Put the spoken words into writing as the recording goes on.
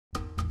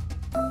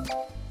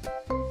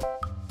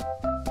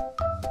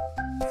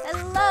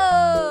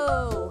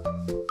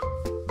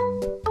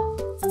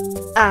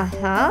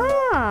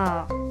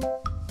Aha!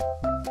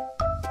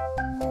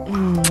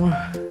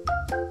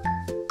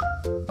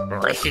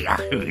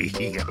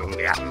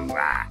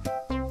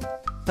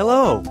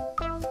 Hello.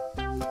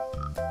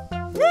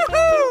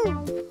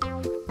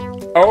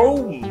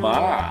 Oh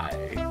my!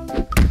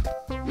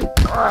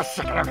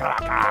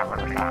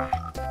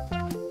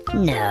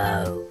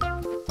 No.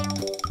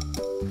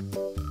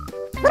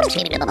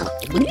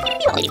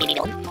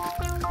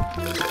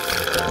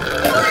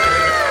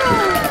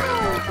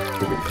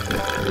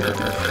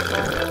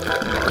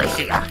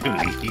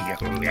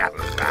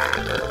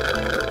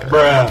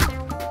 Bruh.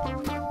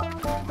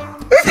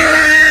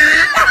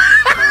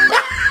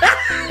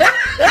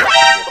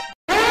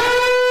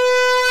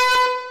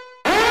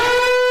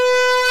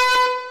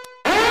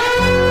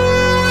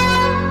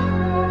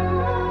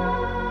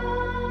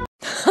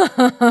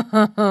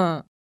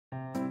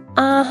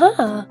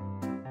 Uh-huh.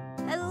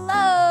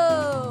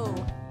 Hello.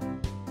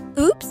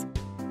 Oops.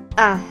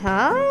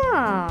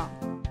 Aha!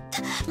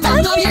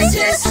 大変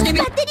です。バッ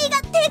テリーが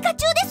低下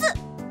中です。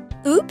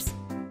Oops.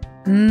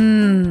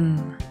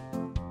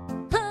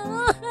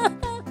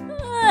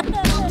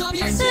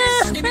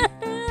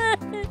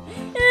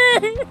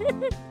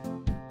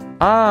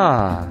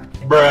 Ah.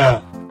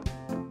 Bruh.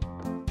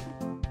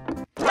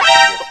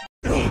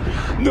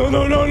 No,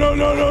 no, no, no,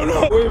 no, no,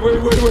 no! Wait,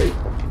 wait, wait, wait!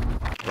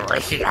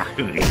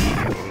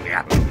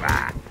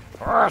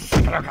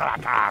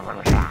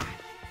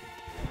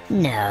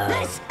 No.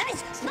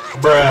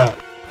 Bruh.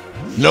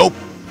 Nope.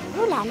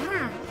 Ooh la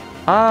la.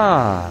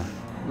 Ah.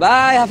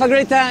 Bye, have a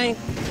great time.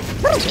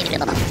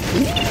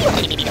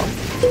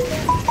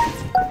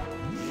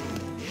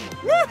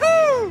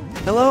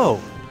 Hello.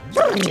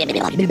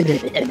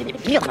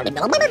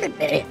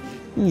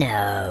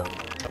 No.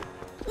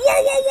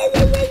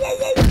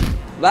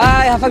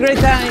 Bye, have a great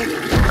time.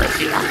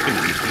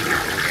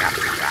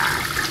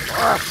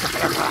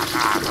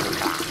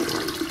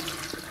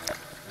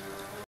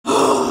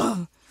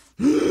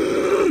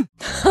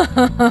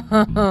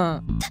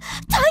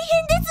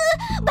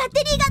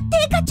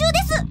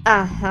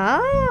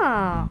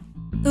 Aha!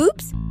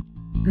 Oops.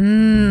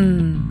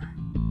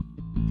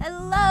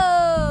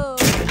 Hello.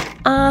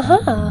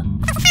 Uh-huh.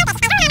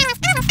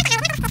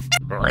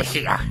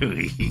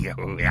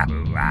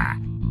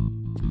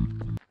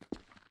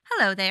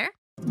 Hello there.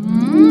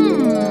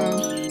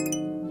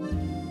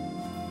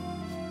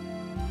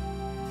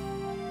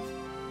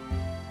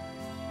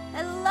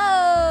 Hello.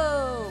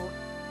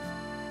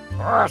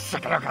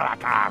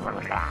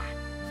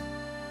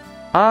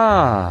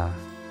 Ah.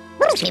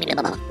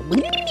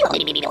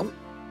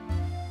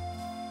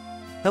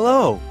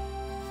 Hello.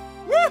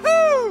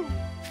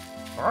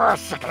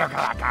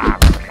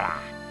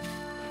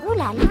 Ooh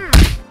la la.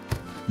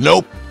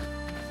 Nope.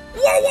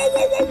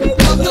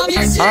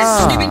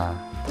 Ah.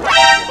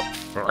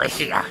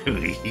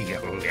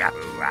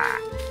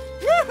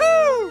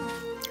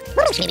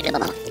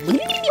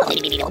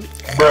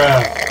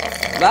 Bruh.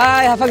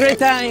 Bye, have a great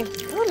time.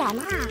 Ooh la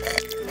la.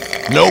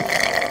 Nope.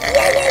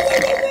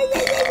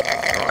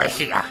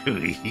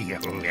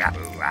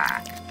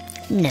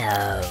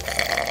 No.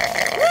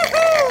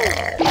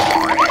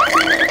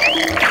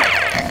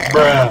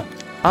 Bruh.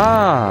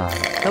 Ah.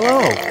 Hello.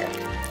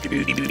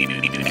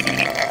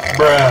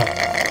 Bruh.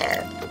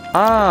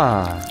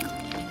 Ah.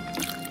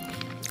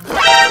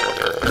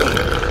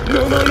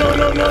 No, no, no,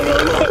 no, no,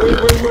 no, no!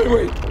 Wait, wait, wait,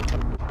 wait!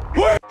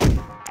 Wait!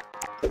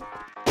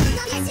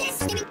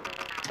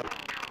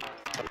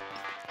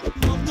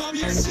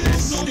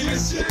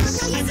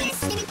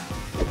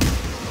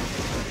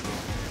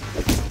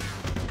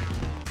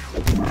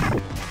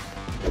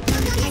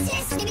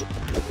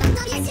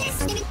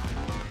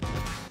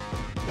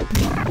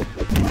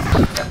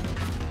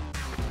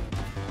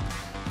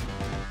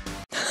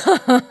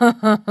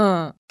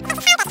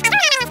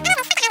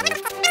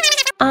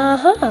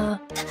 Uh-huh.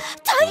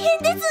 大変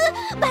です。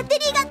バッテ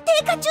リーが低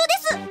下中で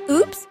す。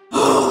Oops.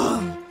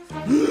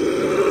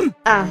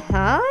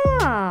 Aha!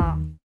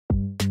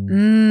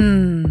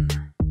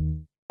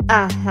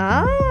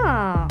 Aha!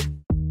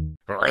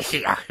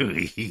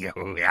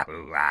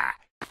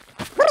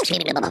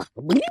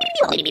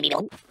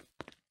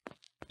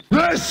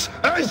 This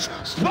is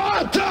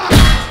Sparta!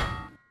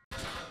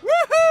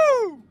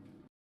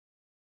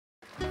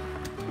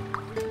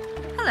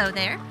 Hello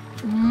there.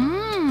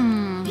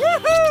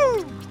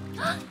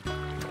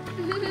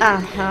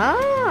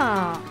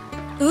 Aha!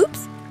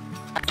 Oops.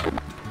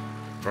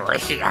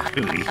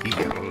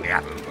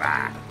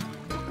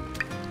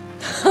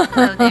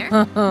 Hello there.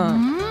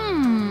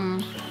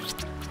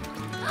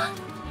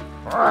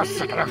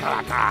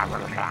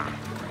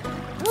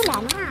 Ooh la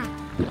la.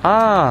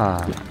 Ah.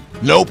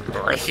 Nope.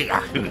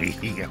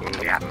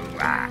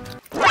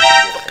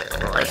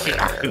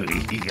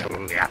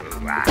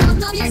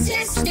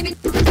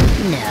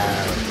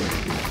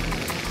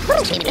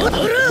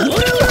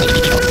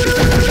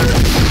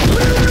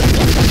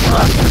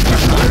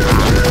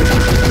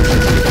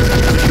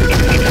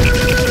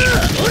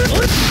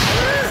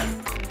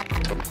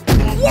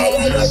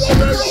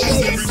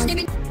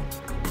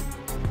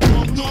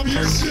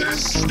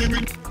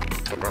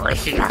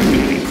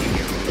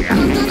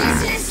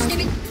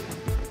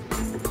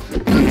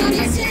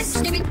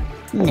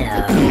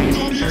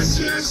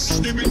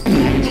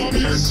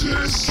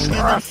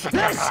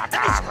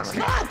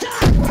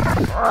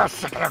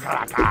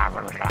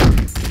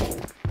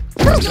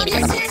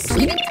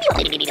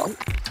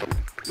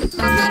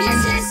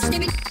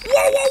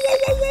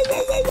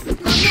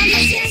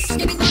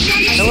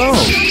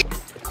 Hello.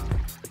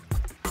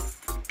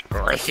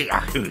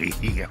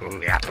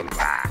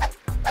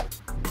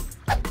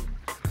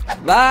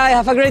 Bye,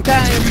 have a great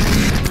time.